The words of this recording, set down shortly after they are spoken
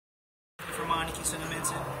Meineke,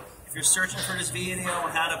 cinnaminson. If you're searching for this video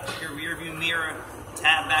on how to put your rear view mirror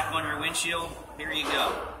tab back on your windshield, here you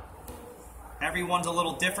go. Everyone's a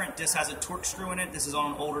little different. This has a torque screw in it. This is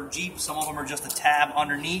on an older Jeep. Some of them are just a tab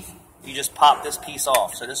underneath. You just pop this piece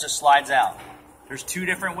off. So this just slides out. There's two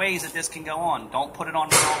different ways that this can go on. Don't put it on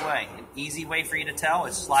the wrong way. An easy way for you to tell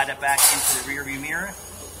is slide it back into the rear view mirror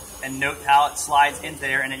and note how it slides in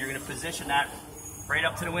there, and then you're going to position that right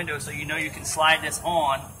up to the window so you know you can slide this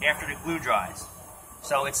on after the glue dries.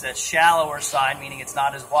 So it's the shallower side, meaning it's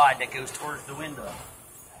not as wide, that goes towards the window.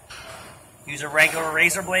 Use a regular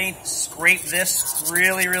razor blade, scrape this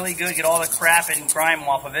really, really good, get all the crap and grime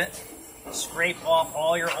off of it. Scrape off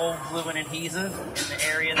all your old glue and adhesive in the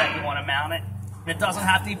area that you want to mount it. And it doesn't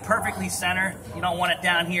have to be perfectly centered. You don't want it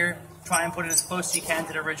down here. Try and put it as close as you can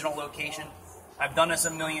to the original location. I've done this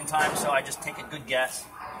a million times, so I just take a good guess.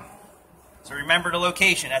 So remember the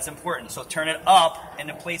location, that's important. So turn it up in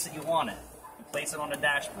the place that you want it. Place it on the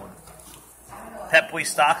dashboard. Pep Boys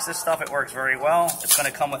stocks this stuff, it works very well. It's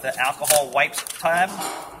going to come with the alcohol wipes tab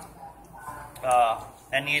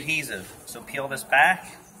and the adhesive. So peel this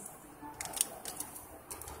back.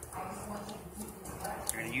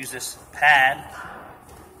 You're going to use this pad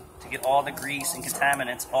to get all the grease and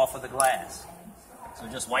contaminants off of the glass. So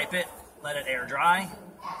just wipe it, let it air dry.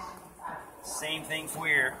 Same thing for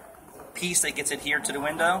your piece that gets adhered to the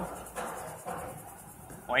window.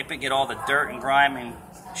 Wipe it, get all the dirt and grime and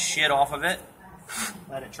shit off of it.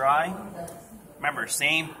 Let it dry. Remember,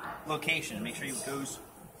 same location. Make sure it goes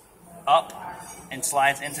up and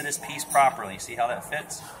slides into this piece properly. See how that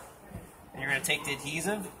fits? And you're going to take the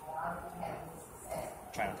adhesive.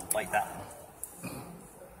 Try not to bite that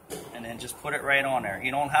one. And then just put it right on there.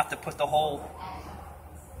 You don't have to put the whole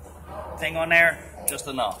thing on there, just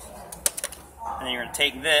enough. And then you're going to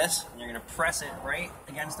take this and you're going to press it right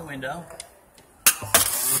against the window.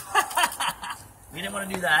 We didn't want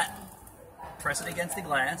to do that. Press it against the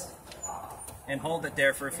glass and hold it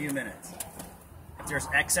there for a few minutes. If there's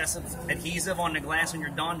excess of adhesive on the glass when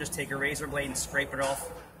you're done, just take a razor blade and scrape it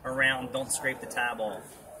off around. Don't scrape the tab off.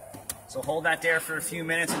 So hold that there for a few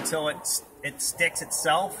minutes until it sticks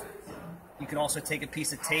itself. You can also take a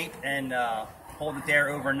piece of tape and hold it there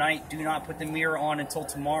overnight. Do not put the mirror on until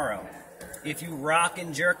tomorrow. If you rock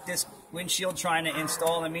and jerk this windshield trying to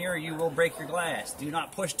install the mirror, you will break your glass. Do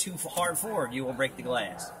not push too hard forward, you will break the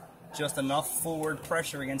glass. Just enough forward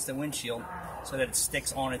pressure against the windshield so that it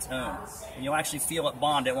sticks on its own. And you'll actually feel it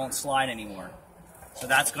bond, it won't slide anymore. So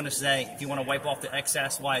that's going to say, if you want to wipe off the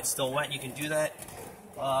excess while it's still wet, you can do that.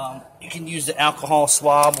 You can use the alcohol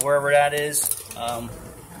swab, wherever that is,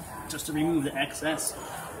 just to remove the excess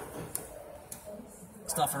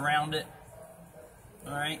stuff around it.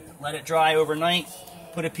 Alright, let it dry overnight,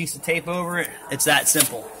 put a piece of tape over it. It's that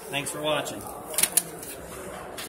simple. Thanks for watching.